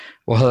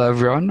Well, hello,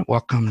 everyone.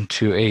 Welcome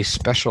to a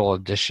special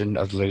edition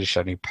of the Latest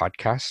Shiny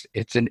podcast.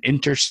 It's an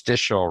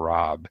interstitial,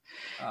 Rob,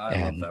 I love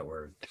and that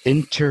word.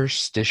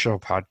 interstitial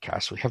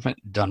podcast. We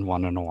haven't done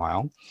one in a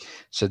while.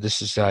 So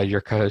this is your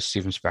co-host,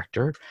 Stephen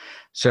Spector.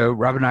 So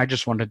Rob and I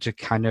just wanted to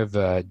kind of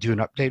do an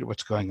update of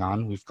what's going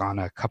on. We've gone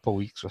a couple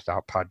weeks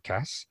without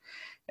podcasts,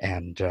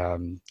 and a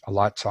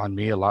lot's on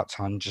me, a lot's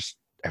on just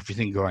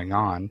everything going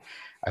on.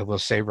 I will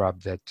say,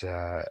 Rob,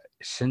 that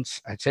since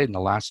I'd say in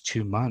the last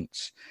 2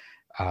 months,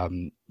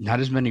 not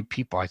as many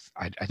people.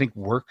 I think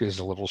work is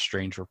a little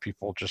strange where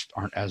people just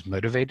aren't as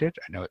motivated.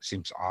 I know it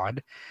seems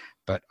odd,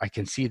 but I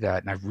can see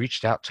that. And I've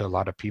reached out to a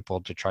lot of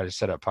people to try to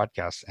set up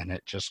podcasts, and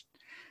it just,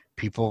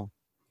 people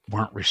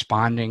weren't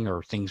responding,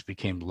 or things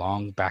became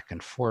long back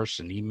and forth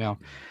and email.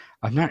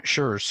 I'm not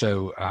sure.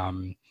 So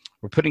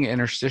we're putting an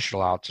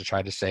interstitial out to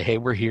try to say, hey,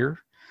 we're here.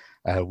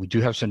 We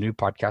do have some new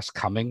podcasts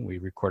coming. We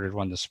recorded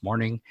one this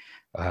morning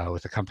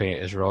with a company in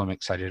Israel I'm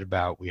excited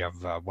about. We have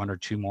one or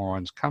two more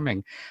ones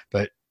coming,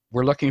 but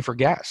we're looking for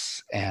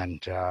guests.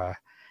 And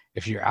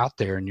if you're out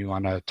there and you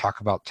want to talk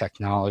about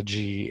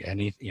technology,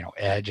 any,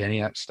 edge,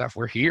 any of that stuff,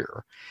 we're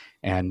here.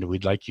 And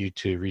we'd like you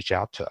to reach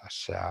out to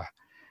us.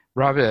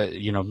 Rob,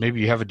 maybe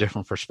you have a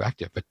different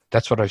perspective, but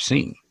that's what I've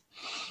seen.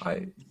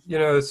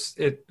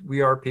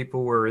 We are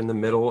people. We're in the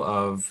middle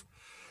of,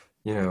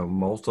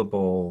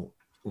 multiple,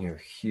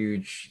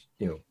 huge,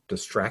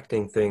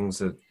 distracting things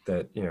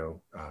that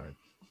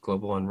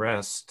global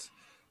unrest,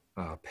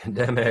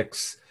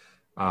 pandemics,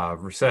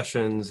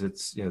 recessions.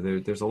 It's,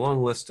 there's a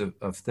long list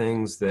of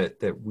things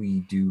that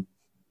we do,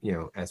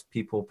 as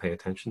people pay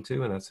attention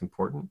to, and that's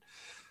important.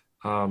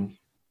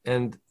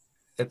 And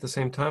at the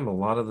same time, a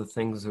lot of the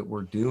things that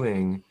we're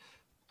doing,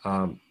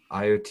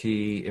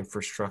 IoT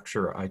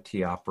infrastructure,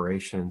 IT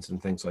operations,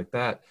 and things like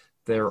that,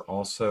 they're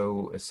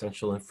also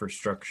essential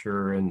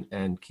infrastructure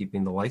and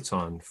keeping the lights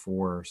on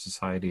for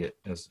society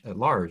at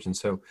large. And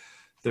so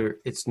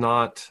it's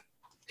not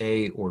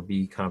A or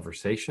B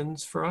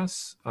conversations for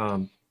us,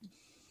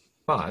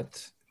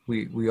 but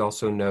we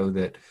also know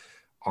that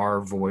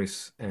our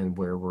voice and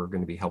where we're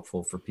going to be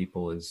helpful for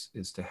people is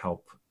to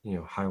help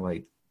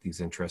highlight these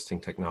interesting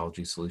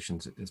technology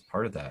solutions as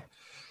part of that.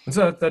 And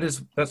so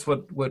that's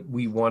what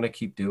we want to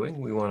keep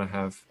doing. We want to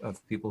have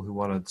people who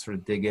want to sort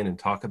of dig in and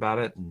talk about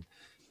it and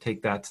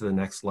take that to the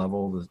next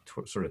level, the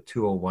sort of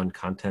 201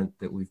 content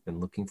that we've been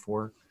looking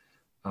for.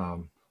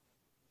 And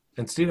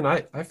Stephen,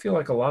 I feel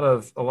like a lot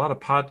of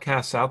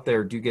podcasts out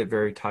there do get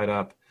very tied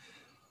up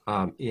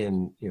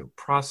in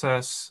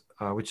process,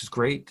 which is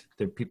great.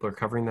 That people are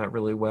covering that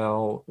really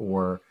well,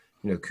 or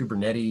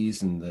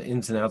Kubernetes and the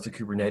ins and outs of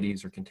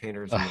Kubernetes or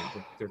containers, and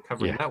they're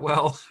covering that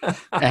well.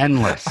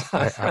 Endless.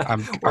 Or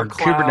I'm cloud or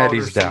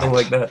Kubernetes something down.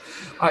 like that.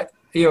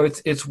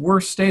 It's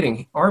worth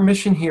stating. Our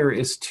mission here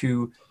is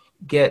to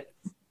get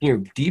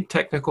deep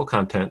technical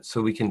content,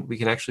 so we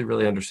can actually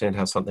really understand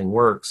how something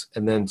works,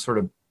 and then sort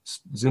of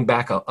zoom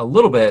back a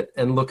little bit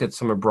and look at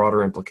some of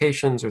broader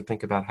implications, or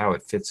think about how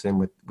it fits in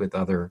with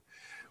other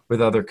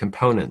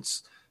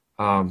components.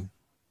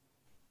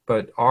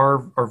 But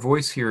our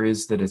voice here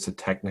is that it's a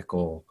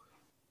technical,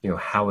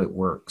 how it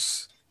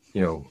works,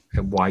 and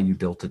why you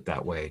built it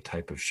that way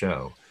type of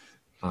show.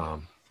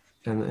 And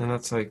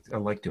that's I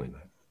like doing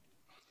that.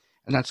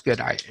 And that's good.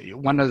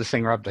 One other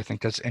thing, Rob, I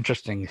think that's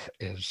interesting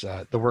is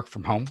the work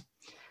from home.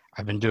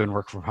 I've been doing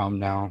work from home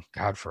now,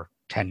 God, for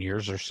 10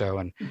 years or so.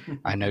 And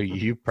I know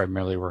you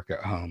primarily work at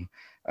home.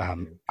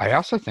 I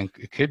also think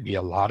it could be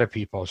a lot of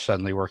people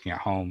suddenly working at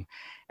home,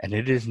 and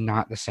it is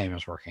not the same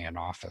as working in an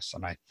office.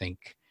 And I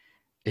think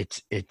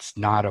it's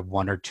not a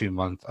 1 or 2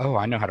 month, oh,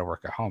 I know how to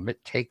work at home.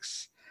 It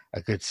takes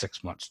a good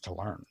 6 months to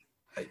learn.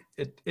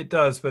 It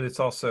does, but it's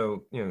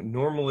also,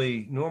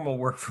 normal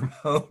work from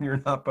home.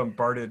 You're not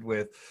bombarded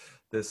with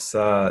this,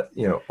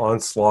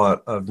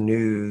 onslaught of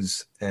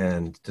news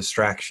and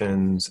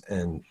distractions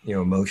and,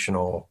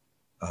 emotional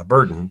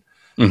burden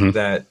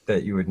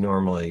that you would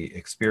normally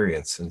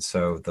experience. And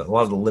so a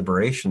lot of the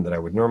liberation that I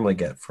would normally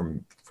get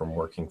from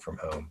working from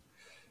home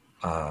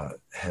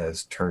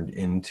has turned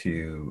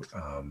into,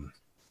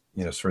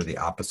 sort of the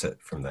opposite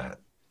from that.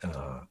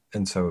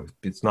 And so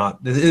it's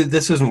not,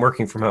 this isn't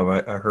working from home.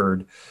 I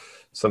heard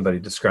somebody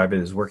describe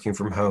it as working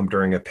from home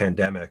during a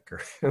pandemic.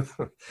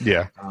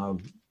 Yeah.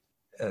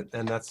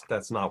 And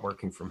that's not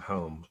working from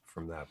home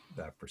from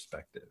that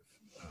perspective.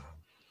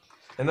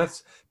 And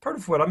that's part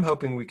of what I'm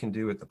hoping we can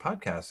do with the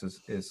podcast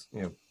is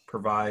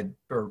provide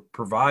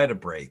a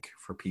break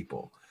for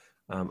people.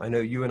 I know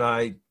you and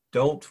I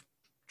don't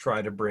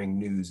try to bring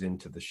news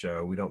into the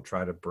show. We don't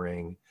try to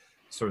bring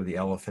sort of the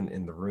elephant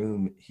in the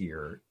room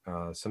here.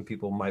 Some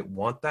people might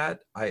want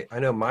that. I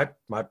know my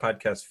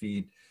podcast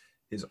feed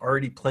is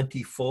already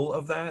plenty full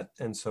of that.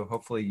 And so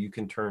hopefully you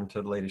can turn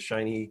to the latest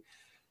shiny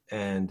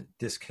and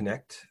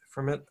disconnect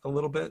from it a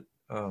little bit,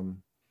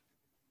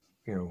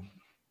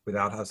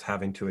 without us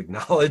having to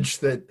acknowledge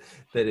that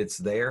it's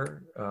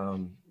there.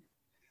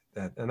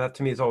 That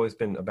to me has always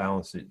been a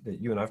balance that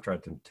you and I've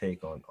tried to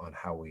take on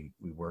how we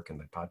work in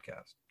the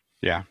podcast.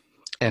 Yeah.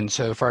 And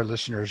so for our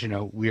listeners,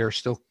 we are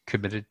still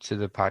committed to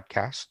the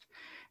podcast.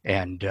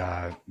 and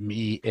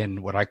me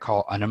in what I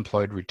call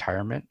unemployed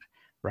retirement.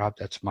 Rob,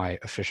 that's my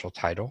official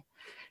title,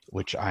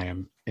 which I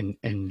am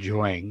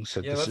enjoying.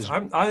 So Yeah, this is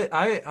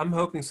I'm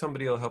hoping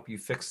somebody will help you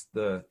fix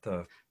the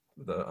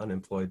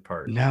unemployed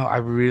part. no, I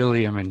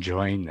really am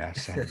enjoying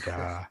this, and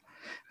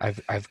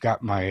I've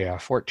got my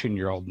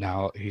 14-year-old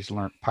now. He's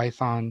learned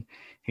Python,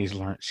 he's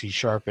learned C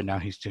sharp, and now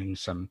he's doing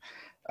some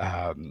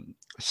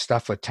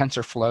stuff with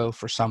TensorFlow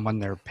for someone.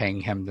 They're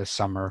paying him this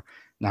summer,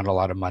 not a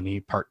lot of money,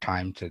 part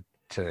time to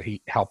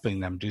helping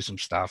them do some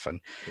stuff.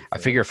 And I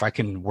figure if I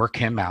can work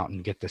him out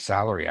and get the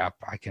salary up,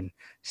 I can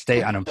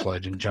stay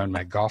unemployed and join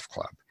my golf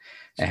club.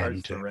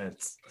 Charge the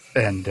rents.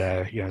 And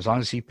as long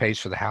as he pays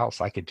for the house,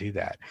 I could do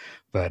that.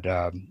 But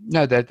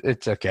no, that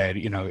it's okay.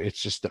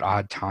 It's just an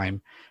odd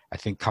time. I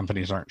think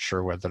companies aren't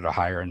sure whether to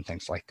hire and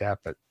things like that.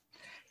 But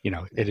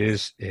it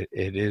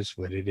is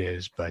what it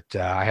is. But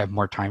I have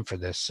more time for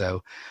this,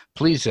 so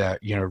please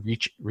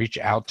reach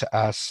out to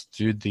us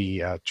through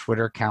the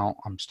Twitter account.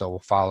 I'm still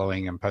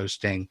following and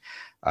posting,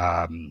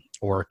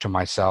 or to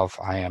myself.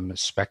 I am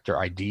Spectre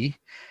ID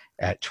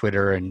at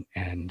Twitter and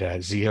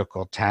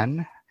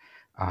Zehicle10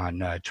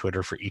 on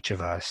Twitter for each of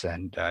us,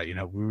 and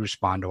we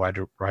respond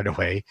right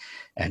away,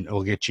 and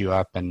we'll get you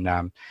up. And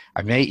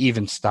I may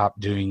even stop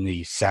doing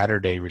the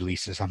Saturday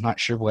releases. I'm not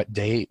sure what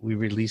day we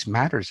release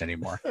matters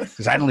anymore,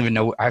 because I don't even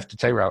know. I have to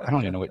tell you, I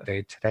don't even know what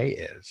day today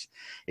is.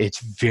 It's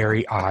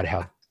very odd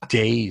how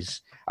days.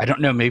 I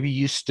don't know. Maybe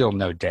you still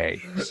know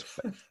days,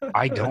 but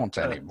I don't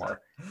anymore.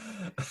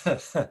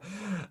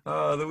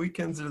 The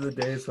weekends are the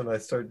days when I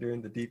start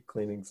doing the deep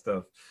cleaning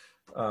stuff.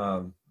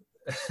 And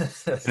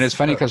it's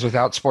funny because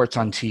without sports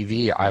on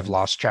TV, I've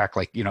lost track,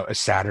 like, a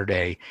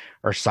Saturday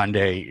or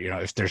Sunday,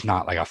 if there's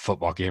not like a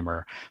football game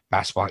or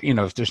basketball,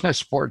 if there's no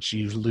sports,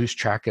 you lose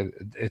track of.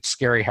 It's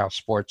scary how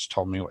sports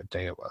told me what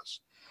day it was.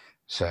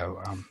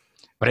 So,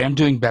 but I am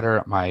doing better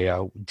at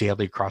my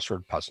daily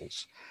crossword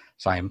puzzles.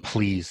 So I am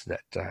pleased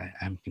that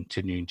I'm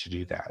continuing to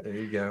do that. There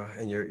you go.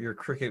 And your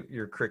cricket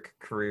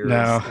career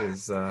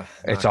is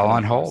it's all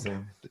on hold.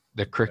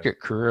 The cricket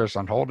career is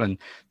on hold, and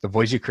the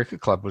Boise Cricket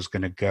Club was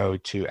going to go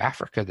to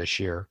Africa this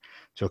year,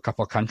 to a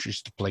couple of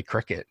countries to play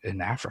cricket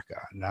in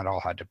Africa, and that all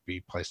had to be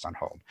placed on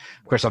hold.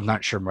 Of course, I'm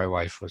not sure my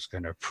wife was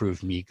going to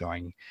approve me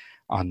going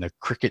on the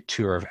cricket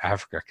tour of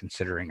Africa,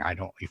 considering I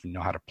don't even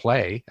know how to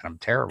play and I'm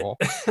terrible.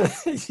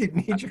 You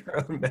need your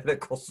own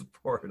medical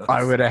support.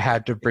 I would have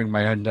had to bring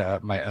my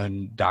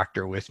own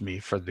doctor with me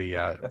for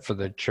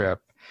the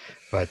trip.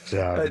 But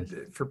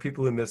for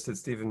people who missed it,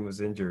 Stephen was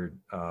injured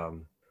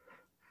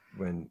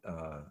when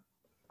I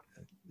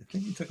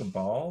think he took a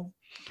ball.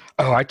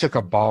 Oh, I took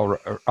a ball.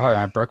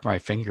 I broke my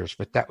fingers,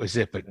 but that was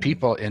it. But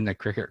people in the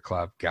cricket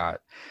club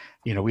got,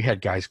 we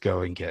had guys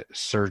go and get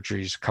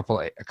surgeries,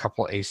 a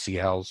couple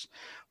ACLs.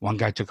 One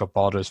guy took a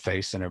ball to his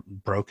face and it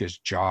broke his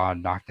jaw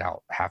and knocked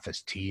out half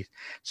his teeth.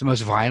 It's the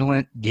most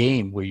violent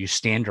game where you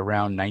stand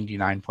around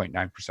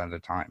 99.9% of the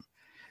time,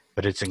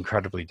 but it's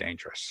incredibly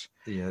dangerous.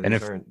 Yeah,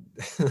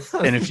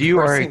 and if you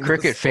are a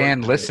cricket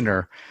fan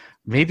listener,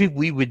 maybe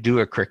we would do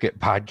a cricket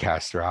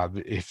podcast, Rob,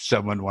 if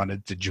someone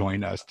wanted to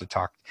join us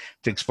to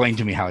explain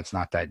to me how it's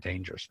not that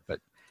dangerous. But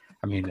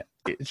I mean,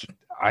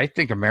 I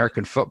think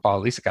American football,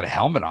 at least it got a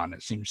helmet on.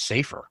 It seems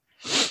safer.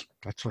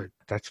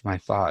 That's my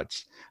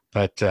thoughts.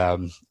 But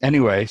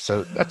anyway,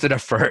 so that's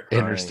enough for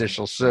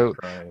interstitial. So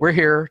we're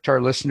here to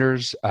our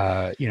listeners,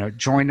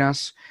 join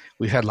us.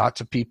 We've had lots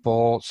of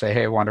people say,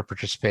 hey, I want to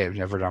participate. I've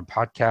never done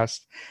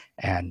podcast.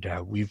 And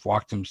we've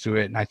walked them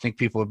through it. And I think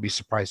people would be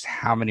surprised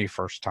how many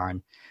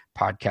first-time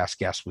podcast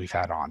guests we've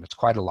had on. It's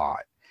quite a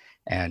lot.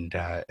 And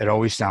it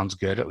always sounds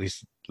good. At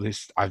least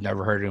I've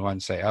never heard anyone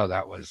say, oh,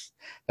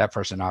 that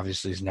person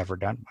obviously has never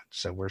done one.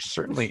 So we're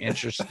certainly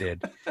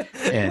interested.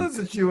 Unless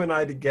it's you and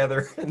I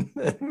together. And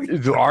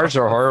then ours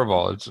are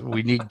horrible.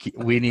 We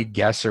need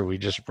guests, or we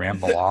just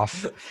ramble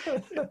off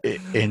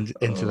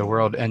into the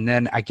world. And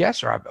then I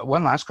guess, Rob,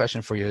 one last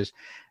question for you is,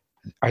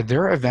 are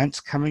there events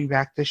coming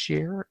back this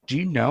year? Do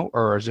you know,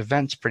 or is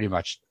events pretty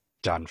much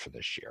done for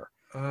this year?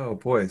 Oh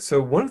boy. So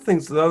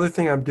the other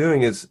thing I'm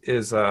doing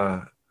is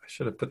I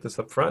should have put this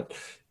up front,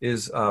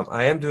 is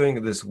I am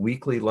doing this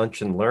weekly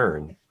lunch and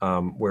learn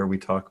where we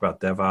talk about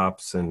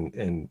DevOps,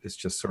 and it's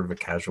just sort of a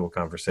casual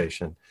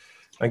conversation.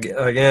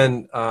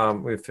 Again,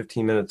 we have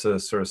 15 minutes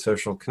of sort of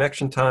social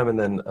connection time, and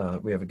then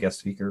we have a guest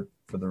speaker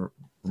for the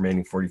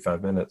remaining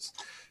 45 minutes.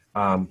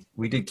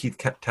 We did Keith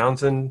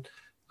Townsend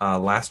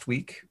last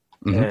week,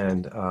 mm-hmm.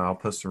 and I'll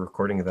post a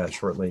recording of that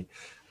shortly,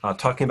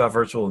 talking about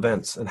virtual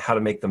events and how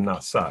to make them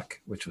not suck,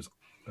 which was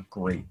a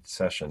great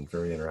session,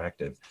 very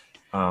interactive.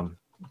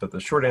 But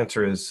the short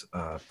answer is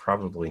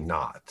probably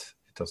not.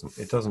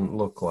 It doesn't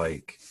look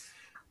like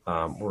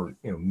we're,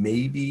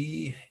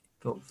 maybe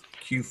the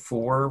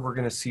Q4 we're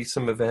going to see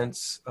some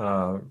events.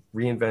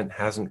 reInvent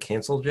hasn't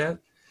canceled yet,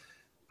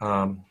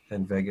 and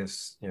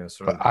Vegas,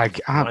 sort of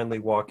finally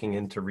walking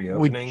into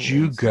reopening. Would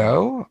you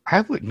go?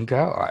 I wouldn't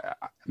go.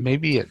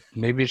 Maybe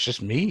it's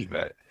just me,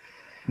 but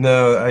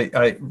no,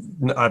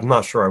 I'm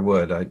not sure I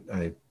would.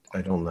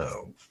 I don't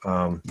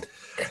know.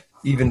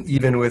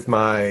 Even with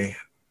my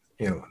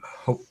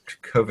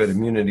hoped COVID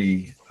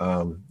immunity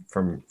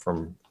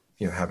from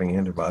having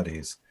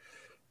antibodies.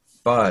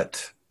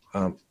 But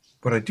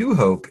what I do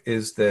hope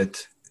is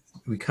that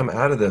we come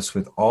out of this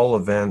with all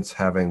events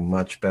having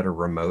much better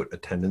remote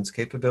attendance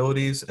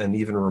capabilities and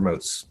even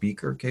remote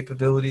speaker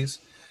capabilities.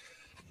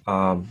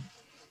 That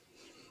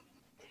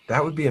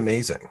would be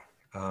amazing.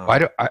 Why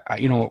do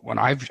when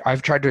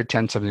I've tried to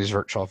attend some of these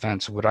virtual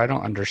events, what I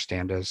don't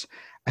understand is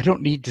I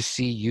don't need to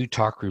see you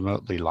talk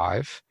remotely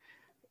live.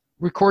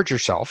 Record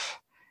yourself,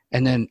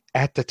 and then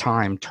at the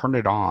time turn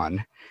it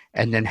on,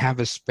 and then have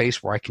a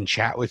space where I can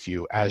chat with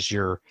you as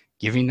you're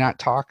giving that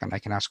talk, and I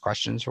can ask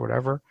questions or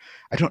whatever.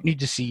 I don't need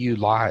to see you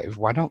live.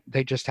 Why don't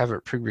they just have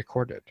it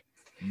pre-recorded?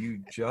 You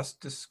just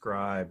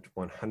described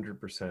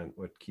 100%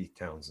 what Keith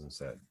Townsend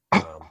said.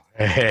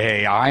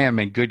 Hey, I am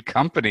in good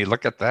company.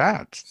 Look at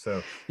that.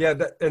 So yeah,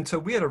 and so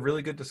we had a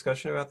really good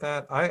discussion about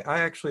that. I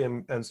actually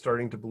am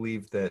starting to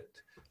believe that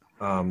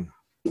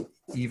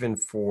even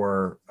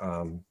for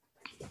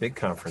big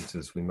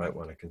conferences, we might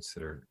want to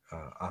consider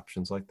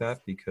options like that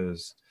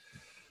because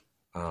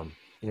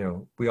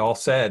we all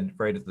said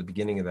right at the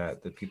beginning of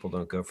that people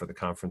don't go for the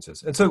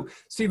conferences. And so,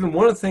 Stephen,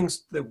 one of the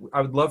things that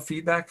I would love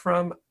feedback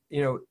from,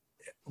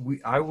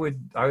 I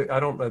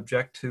don't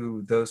object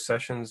to those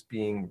sessions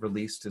being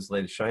released as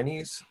late as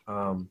shinies.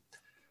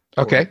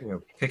 Okay.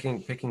 Or,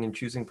 picking and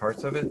choosing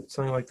parts of it,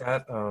 something like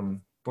that.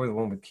 Boy, the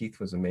one with Keith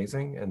was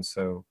amazing. And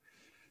so,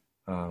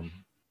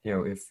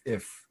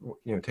 if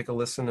take a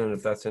listen, and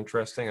if that's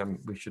interesting,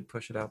 we should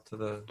push it out to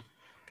the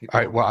people.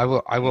 All right.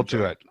 Well, I will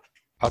do it.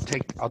 I'll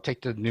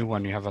take the new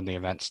one you have on the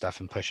event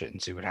stuff and push it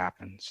and see what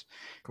happens.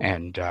 Cool.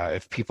 And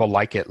if people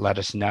like it, let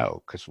us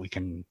know, because we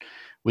can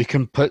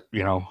put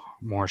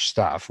more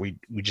stuff. We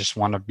just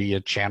want to be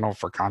a channel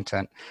for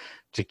content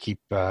to keep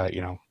so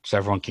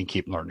everyone can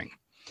keep learning.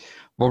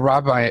 Well,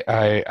 Rob,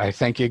 I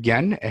thank you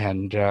again,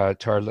 and to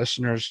our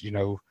listeners,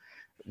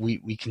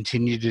 we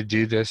continue to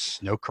do this.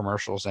 No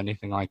commercials,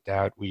 anything like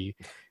that. We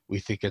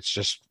think it's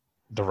just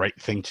the right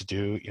thing to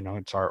do.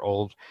 It's our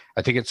old.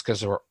 I think it's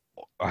because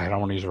I don't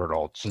want to use the word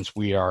old, since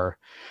we are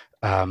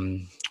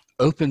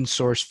open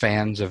source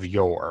fans of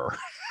yore.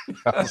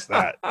 How's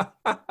that?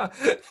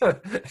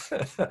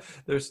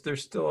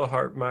 There's still a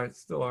heart. My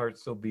heart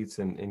still beats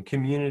in the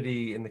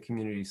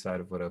community side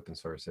of what open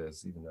source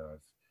is, even though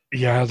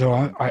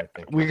though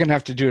we're gonna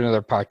have to do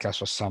another podcast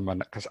with someone,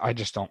 because I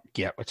just don't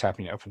get what's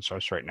happening to open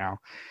source right now,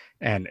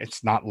 and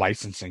it's not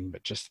licensing,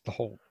 but just the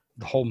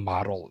whole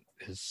model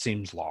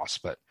seems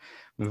lost. But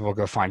maybe we'll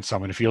go find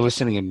someone. If you're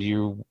listening and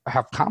you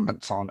have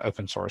comments on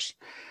open source,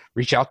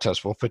 reach out to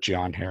us. We'll put you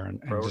on here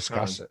and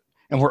discuss it.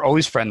 And we're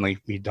always friendly.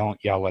 We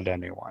don't yell at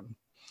anyone,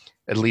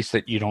 at least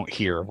that you don't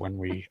hear when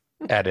we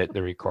edit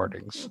the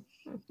recordings.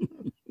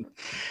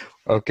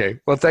 Okay.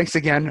 Well, thanks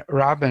again,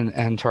 Rob,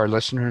 and to our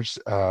listeners.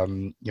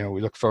 We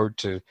look forward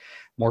to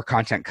more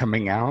content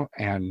coming out,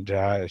 and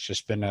it's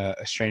just been a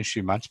strange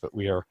few months, but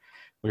we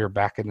are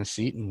back in the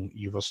seat, and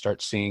you will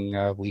start seeing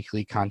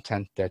weekly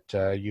content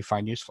that you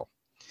find useful.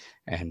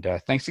 And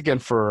thanks again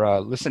for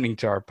listening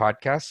to our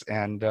podcast.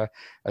 And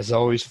as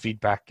always,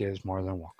 feedback is more than welcome.